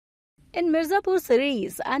In Mirzapur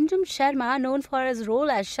series, Anjumm Sharma, known for his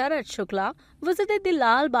role as Sharad Shukla, visited the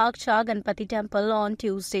Lalbaugcha Ganpati temple on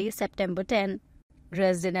Tuesday, September 10.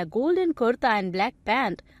 Dressed in a golden kurta and black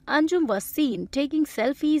pant, Anjumm was seen taking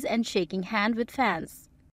selfies and shaking hands with fans.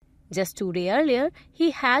 Just 2 days earlier,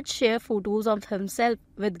 he had shared photos of himself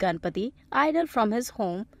with Ganpati, idol from his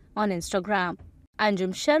home, on Instagram.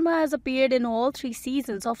 Anjumm Sharma has appeared in all 3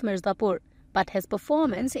 seasons of Mirzapur, but his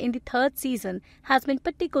performance in the 3rd season has been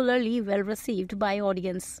particularly well received by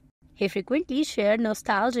audience. He frequently shared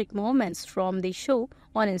nostalgic moments from the show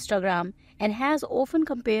on Instagram and has often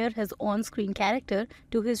compared his on-screen character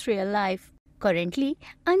to his real life. Currently,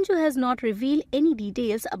 Anju has not revealed any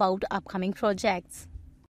details about upcoming projects.